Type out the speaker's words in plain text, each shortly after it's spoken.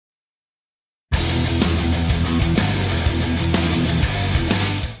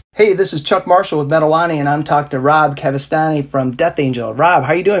Hey, this is Chuck Marshall with Metal Wani, and I'm talking to Rob Cavestany from Death Angel. Rob,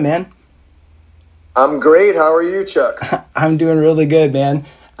 how you doing, man? I'm great. How are you, Chuck? I'm doing really good, man.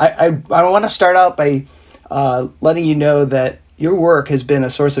 I want to start out by letting you know that your work has been a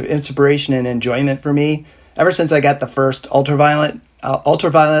source of inspiration and enjoyment for me ever since I got the first Ultraviolence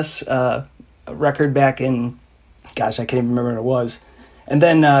record back in, gosh, I can't even remember what it was. And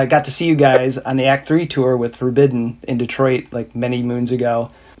then got to see you guys on the Act 3 tour with Forbidden in Detroit like many moons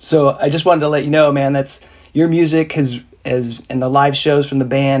ago. So I just wanted to let you know, man, that's your music and the live shows from the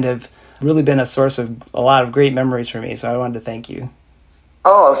band have really been a source of a lot of great memories for me. So I wanted to thank you.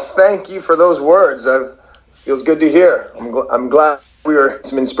 Oh, thank you for those words. Feels good to hear. I'm glad we were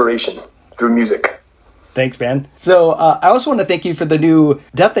some inspiration through music. Thanks, man. So I also want to thank you for the new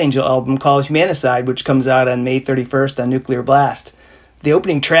Death Angel album called Humanicide, which comes out on May 31st on Nuclear Blast. The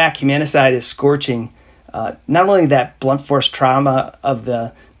opening track, Humanicide, is scorching. Not only that blunt force trauma of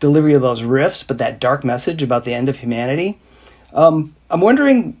the delivery of those riffs, but that dark message about the end of humanity. I'm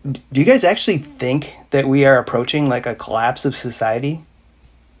wondering, do you guys actually think that we are approaching like a collapse of society?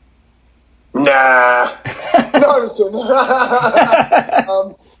 Nah. No, I'm just kidding.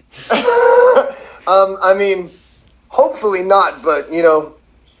 I mean, hopefully not, but, you know,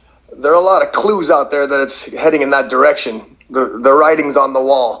 there are a lot of clues out there that it's heading in that direction. The writing's on the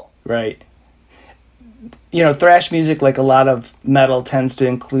wall. Right. You know, thrash music, like a lot of metal, tends to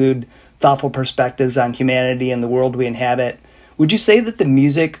include thoughtful perspectives on humanity and the world we inhabit. Would you say that the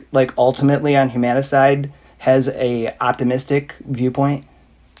music, like ultimately on Humanicide, has a optimistic viewpoint?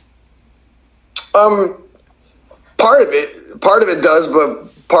 Part of it does,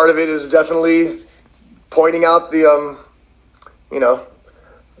 but part of it is definitely pointing out the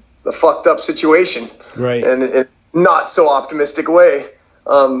the fucked up situation, right? And in not so optimistic way,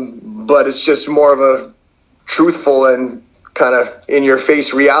 but it's just more of a truthful and kind of in your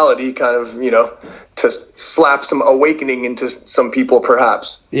face reality, kind of, you know, to slap some awakening into some people,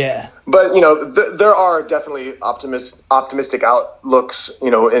 perhaps. Yeah. But, you know, there are definitely optimistic outlooks,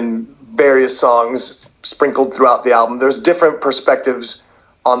 you know, in various songs sprinkled throughout the album. There's different perspectives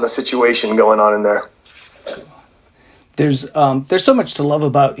on the situation going on in there. There's so much to love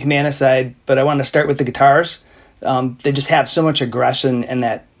about Humanicide, but I want to start with the guitars. They just have so much aggression, and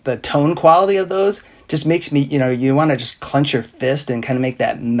that the tone quality of those just makes me, you know, you want to just clench your fist and kind of make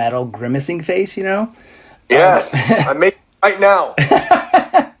that metal grimacing face, you know? Yes, I make it right now.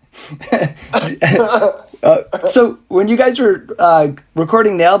 So when you guys were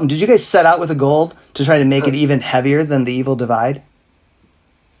recording the album, did you guys set out with a goal to try to make it even heavier than The Evil Divide?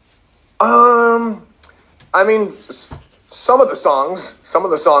 I mean, some of the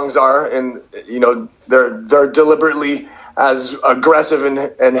songs are, and, you know, they're deliberately as aggressive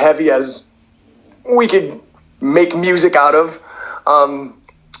and heavy as we could make music out of.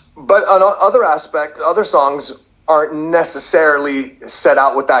 But on other songs aren't necessarily set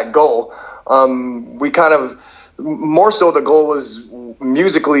out with that goal. We kind of, more so the goal was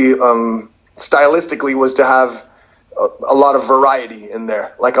musically, stylistically, was to have a lot of variety in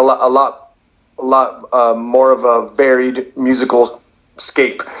there, like a lot more of a varied musical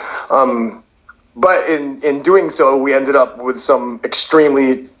scape. But in doing so, we ended up with some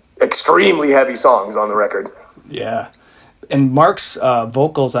extremely heavy songs on the record. Yeah. And Mark's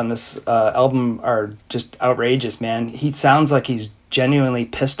vocals on this album are just outrageous, man. He sounds like he's genuinely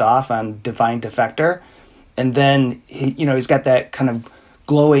pissed off on Divine Defector. And then, he's got that kind of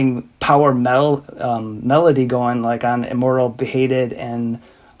glowing power metal melody going, like on Immortal, Behated, and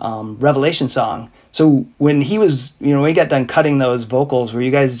Revelation Song. So when he was, when he got done cutting those vocals, were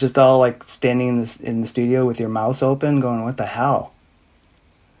you guys just all like standing in the studio with your mouths open going, what the hell?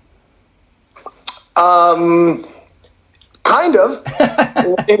 Kind of.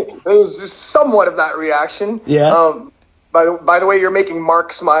 It was somewhat of that reaction. Yeah. By the way, you're making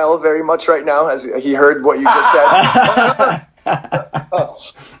Mark smile very much right now as he heard what you just said.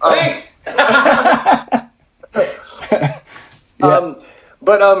 Thanks.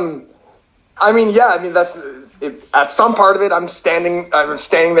 That's it. At some part of it, I'm standing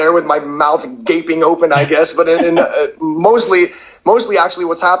there with my mouth gaping open, I guess. But mostly actually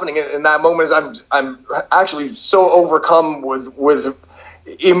what's happening in that moment is I'm actually so overcome with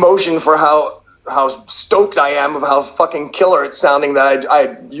emotion for how stoked I am of how fucking killer it's sounding that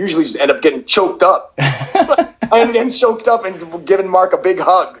I usually just end up getting choked up. I end up getting choked up and giving Mark a big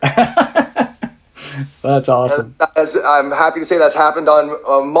hug. That's awesome. I'm happy to say that's happened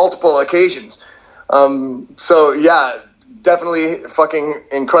on multiple occasions. So yeah, definitely fucking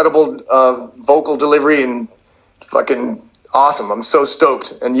incredible vocal delivery and fucking awesome. I'm so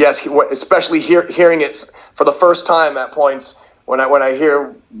stoked. And yes, especially hearing it for the first time at points when I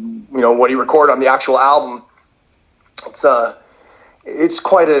hear what he recorded on the actual album. It's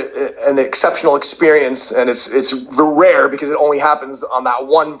quite an exceptional experience, and it's rare because it only happens on that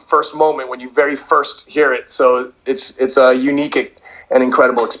one first moment when you very first hear it. So it's a unique and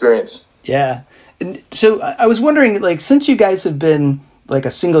incredible experience. Yeah. And so I was wondering, like, since you guys have been like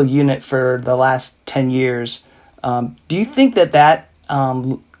a single unit for the last 10 years, do you think that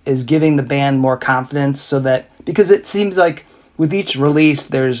is giving the band more confidence, so that, because it seems like with each release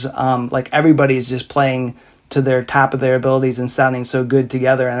there's like everybody's just playing to their top of their abilities and sounding so good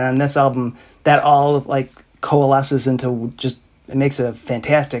together, and on this album that all like coalesces into just, it makes a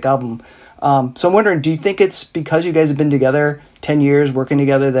fantastic album. So I'm wondering, do you think it's because you guys have been together 10 years working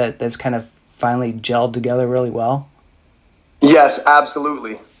together that's kind of finally gelled together really well? Yes,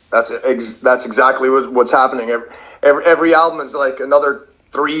 absolutely. That's exactly what's happening. Every album is like another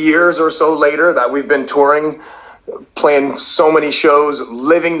 3 years or so later that we've been touring, playing so many shows,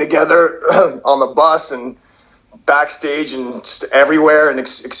 living together on the bus and backstage and just everywhere, and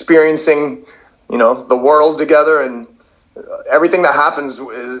experiencing, the world together, and everything that happens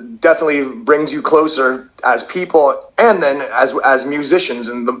definitely brings you closer as people, and then as musicians.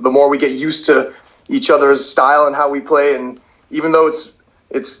 And the more we get used to each other's style and how we play, and even though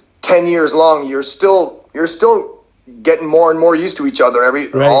it's 10 years long, you're still getting more and more used to each other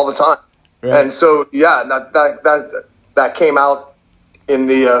all the time. Right. And so that came out in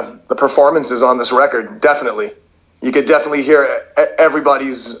the performances on this record. Definitely, you could definitely hear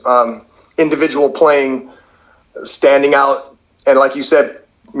everybody's individual playing standing out, and like you said,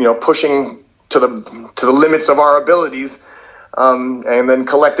 pushing to the limits of our abilities, and then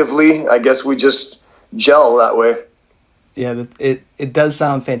collectively, I guess we just gel that way. Yeah, it does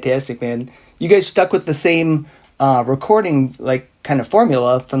sound fantastic, man. You guys stuck with the same recording like kind of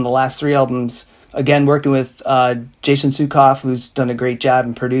formula from the last 3 albums. Again, working with Jason Sukoff, who's done a great job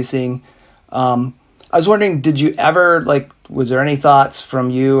in producing. I was wondering, did you ever, was there any thoughts from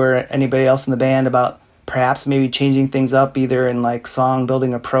you or anybody else in the band about perhaps maybe changing things up, either in like song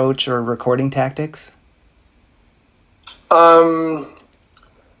building approach or recording tactics? Well,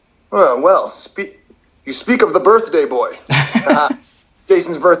 you speak of the birthday boy.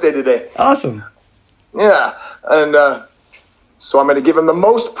 Jason's birthday today. Awesome. Yeah, and so I'm going to give him the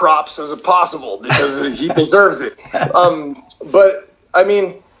most props as possible because he deserves it. But I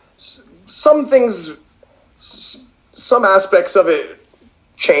mean, some things, some aspects of it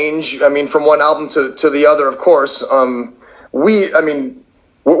change. I mean, from one album to the other, of course.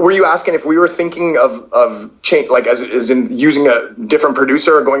 Were you asking if we were thinking of change, like as in using a different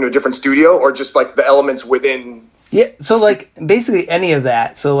producer or going to a different studio, or just like the elements within? Yeah, so like basically any of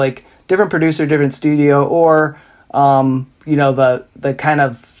that. So like different producer, different studio, or the kind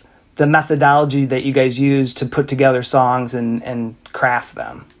of the methodology that you guys use to put together songs and craft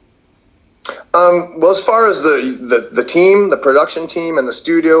them. Well, as far as the team, the production team, and the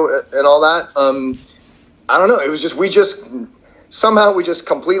studio and all that, I don't know. It was just we just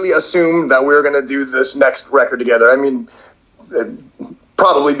completely assumed that we were going to do this next record together. I mean,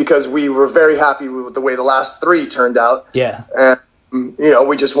 probably because we were very happy with the way the last 3 turned out. Yeah. And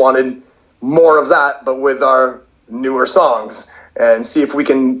we just wanted more of that, but with our newer songs, and see if we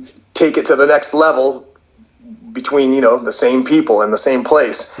can take it to the next level between the same people in the same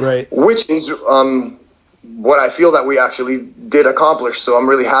place, right? Which is what I feel that we actually did accomplish. So I'm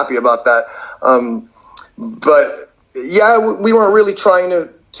really happy about that. But yeah, we weren't really trying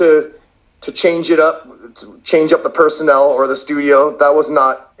to change it up, to change up the personnel or the studio. That was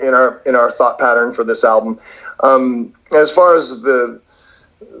not in our thought pattern for this album. As far as the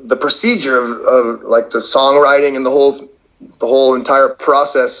procedure of like the songwriting and the whole entire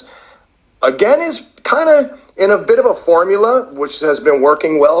process, again, is kind of in a bit of a formula, which has been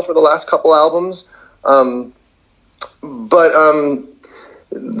working well for the last couple albums. But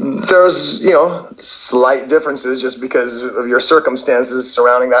there's, slight differences just because of your circumstances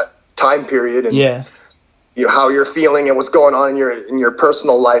surrounding that time period, and how you're feeling and what's going on in your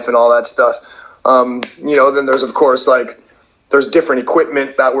personal life and all that stuff. Then there's, of course, there's different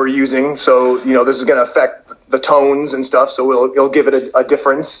equipment that we're using. So, this is going to affect the tones and stuff. So it'll give it a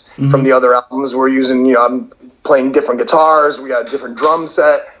difference from the other albums. We're using, I'm playing different guitars. We got a different drum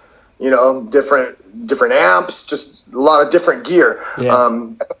set, different amps, just a lot of different gear,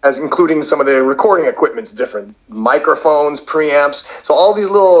 as including some of the recording equipment's different, microphones, preamps. So all these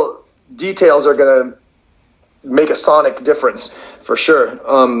little details are going to make a sonic difference for sure.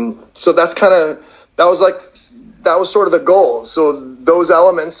 So that was sort of the goal. So those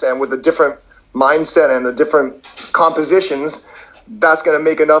elements, and with the different mindset and the different compositions, that's going to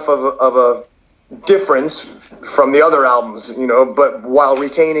make enough of a difference from the other albums, you know, but while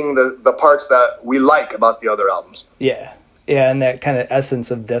retaining the parts that we like about the other albums. Yeah. Yeah, and that kind of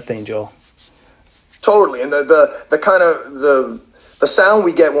essence of Death Angel. Totally. And the kind of the sound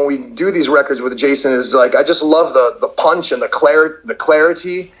we get when we do these records with Jason is like, I just love the punch and the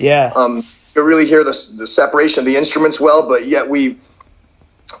clarity. Yeah. You really hear the separation of the instruments well, but yet we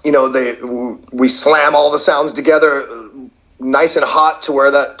slam all the sounds together nice and hot to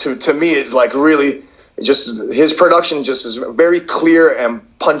where that to me is like really just his production just is very clear and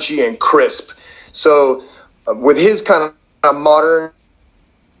punchy and crisp. So with his kind of modern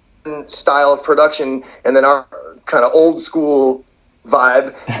style of production and then our kind of old school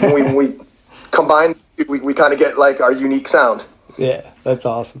vibe, when we combine, we kind of get like our unique sound. Yeah, that's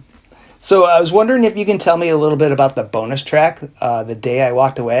awesome. So I was wondering if you can tell me a little bit about the bonus track, The Day I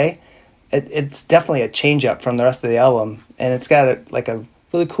Walked Away. It's definitely a change up from the rest of the album, and it's got a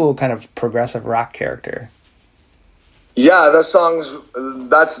really cool kind of progressive rock character. Yeah, that song's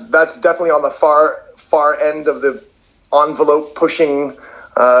that's definitely on the far end of the envelope pushing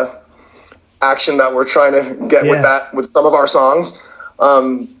action that we're trying to get with some of our songs.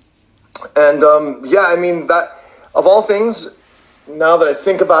 Yeah, I mean, that of all things, now that I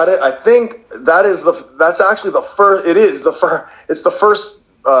think about it, I think that's actually the first. It's the first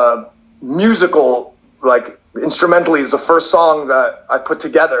musical, like instrumentally, is the first song that I put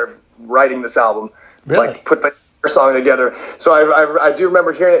together writing this album. Really? Like put the song together. So I do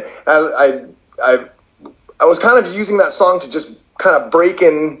remember hearing it. I was kind of using that song to just kind of break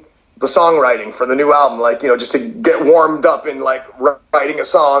in the songwriting for the new album, like, you know, just to get warmed up in like writing a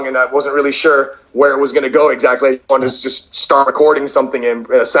song, and I wasn't really sure where it was going to go exactly. I wanted to just start recording something and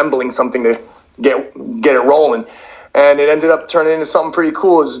assembling something to get it rolling, and it ended up turning into something pretty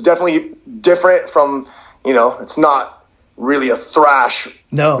cool. It's definitely different from, you know, it's not really a thrash,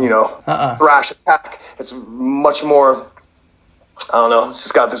 thrash attack. It's much more, I don't know, it's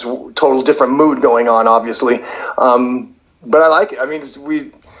just got this total different mood going on, obviously. But I like it. I mean,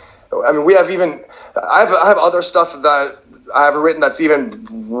 we have even, I have other stuff that I have written that's even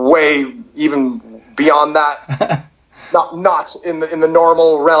beyond that. not in the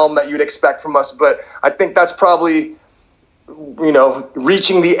normal realm that you'd expect from us, but I think that's probably, you know,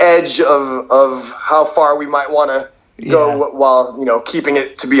 reaching the edge of how far we might want to go while, you know, keeping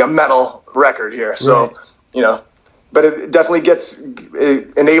it to be a metal record here. So, right. You know, but it definitely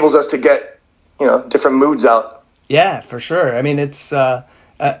it enables us to get, you know, different moods out. Yeah, for sure. I mean, it's,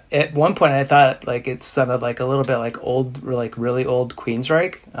 at one point I thought like it sounded like a little bit like old, like really old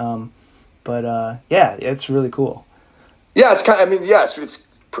Queensryche. But yeah, it's really cool. Yeah, it's kind of, I mean, yes,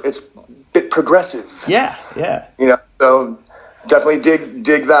 it's a bit progressive. Yeah. You know, so definitely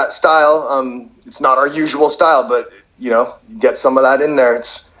dig that style. It's not our usual style, but, you know, get some of that in there.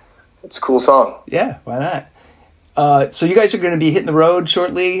 It's a cool song. Yeah, why not? So you guys are going to be hitting the road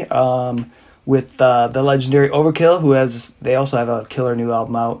shortly with the legendary Overkill, they also have a killer new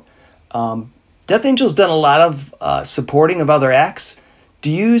album out. Death Angel's done a lot of supporting of other acts.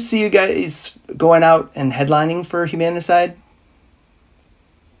 Do you see you guys going out and headlining for Humanicide?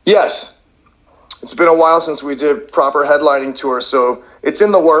 Yes. It's been a while since we did proper headlining tour, so it's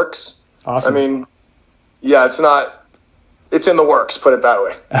in the works. Awesome. I mean, yeah, it's in the works, put it that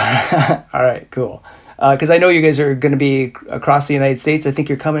way. All right, cool. Because I know you guys are going to be across the United States. I think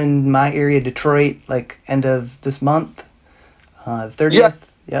you're coming in my area, Detroit, like end of this month, 30th. Yeah.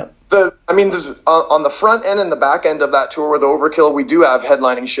 Yep. On the front end and the back end of that tour with Overkill, we do have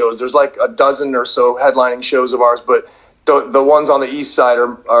headlining shows. There's like a dozen or so headlining shows of ours, but the ones on the east side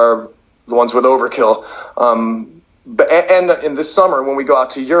are the ones with Overkill. And in this summer, when we go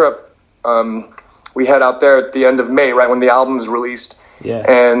out to Europe, we head out there at the end of May, right when the album is released. Yeah.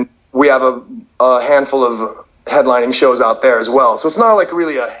 And we have a handful of headlining shows out there as well. So it's not like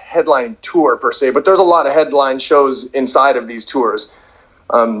really a headlining tour per se, but there's a lot of headline shows inside of these tours.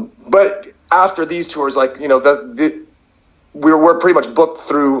 But after these tours, like, you know, we're pretty much booked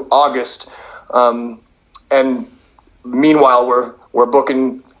through August. And meanwhile, we're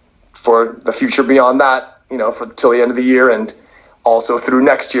booking for the future beyond that, you know, till the end of the year and also through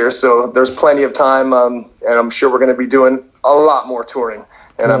next year. So there's plenty of time. And I'm sure we're going to be doing a lot more touring.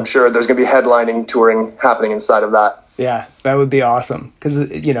 And I'm sure there's going to be headlining touring happening inside of that. Yeah, that would be awesome. Because,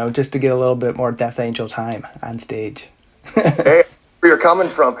 you know, just to get a little bit more Death Angel time on stage. Hey, where you're coming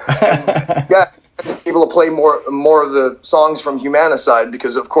from. Yeah, able to play more of the songs from Humanicide,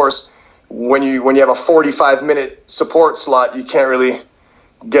 because, of course, when you have a 45-minute support slot, you can't really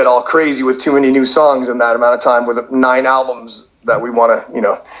get all crazy with too many new songs in that amount of time with 9 albums that we want to, you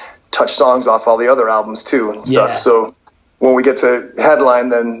know, touch songs off all the other albums, too, and stuff. So when we get to headline,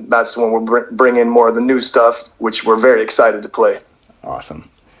 then that's when we'll bring in more of the new stuff, which we're very excited to play. Awesome.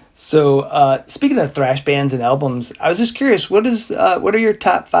 So, speaking of thrash bands and albums, I was just curious, what are your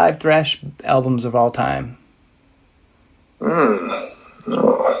top 5 thrash albums of all time?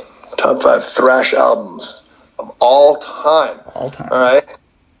 Top 5 thrash albums of all time. All time. All right.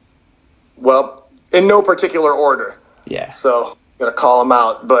 Well, in no particular order. Yeah. So I'm gonna call them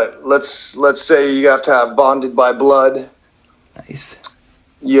out, but let's say you have to have Bonded by Blood. Nice.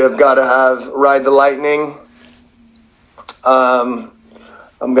 You have got to have Ride the Lightning. I'm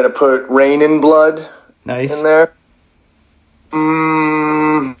gonna put Rain in Blood. Nice. In there.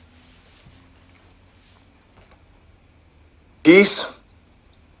 Peace.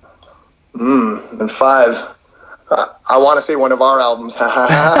 And 5. I want to say one of our albums.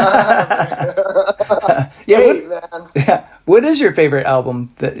 Yeah. What is your favorite album,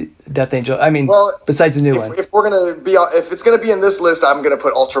 Death Angel? I mean, besides the new one. If it's gonna be in this list, I'm gonna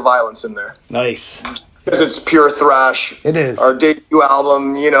put Ultraviolence in there. Nice. Because it's pure thrash. It is. Our debut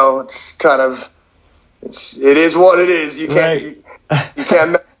album, it's kind of, it is what it is. You can't you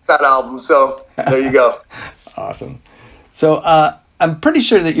can't mess with that album. So there you go. Awesome. So I'm pretty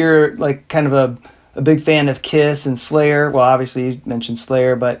sure that you're like kind of a big fan of Kiss and Slayer. Well, obviously you mentioned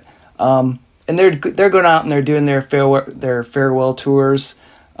Slayer, but and they're going out and they're doing their farewell tours.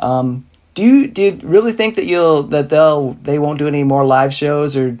 Do you really think that they won't do any more live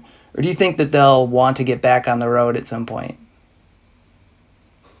shows, or do you think that they'll want to get back on the road at some point?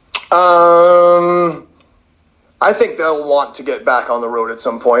 I think they'll want to get back on the road at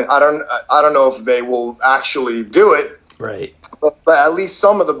some point. I don't know if they will actually do it. Right. But at least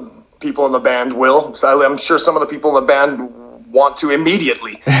some of the people in the band will. So I'm sure some of the people in the band want to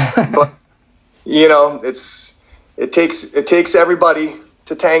immediately. But it takes everybody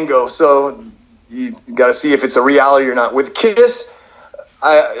to tango. So you got to see if it's a reality or not. With Kiss,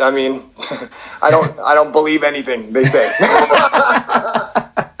 I mean, I don't believe anything they say.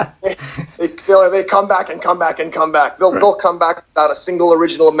 They come back and come back and come back. They'll come back without a single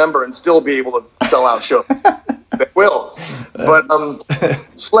original member and still be able to sell out shows. They will. But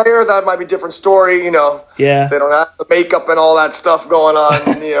Slayer, that might be a different story. Yeah. They don't have the makeup and all that stuff going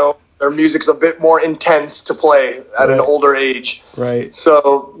on. Their music's a bit more intense to play at an older age. Right.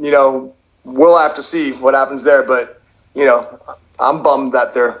 So we'll have to see what happens there. But I'm bummed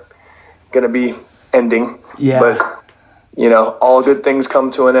that they're going to be ending. Yeah. But, all good things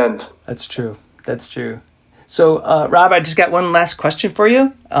come to an end. That's true. So, Rob, I just got one last question for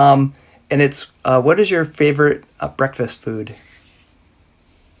you. And it's, what is your favorite breakfast food?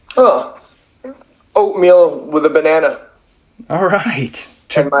 Oatmeal with a banana. All right.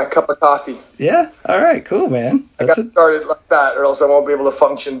 And my cup of coffee. Yeah. All right. Cool, man. I got started like that, or else I won't be able to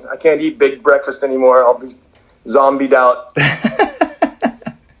function. I can't eat big breakfast anymore. I'll be zombied out.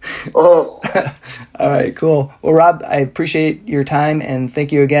 All right, cool. Well, Rob, I appreciate your time, and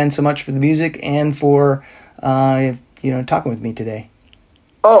thank you again so much for the music and for talking with me today.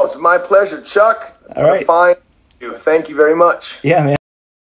 Oh, it's my pleasure, Chuck. All right. Fine. Thank you very much. Yeah, man.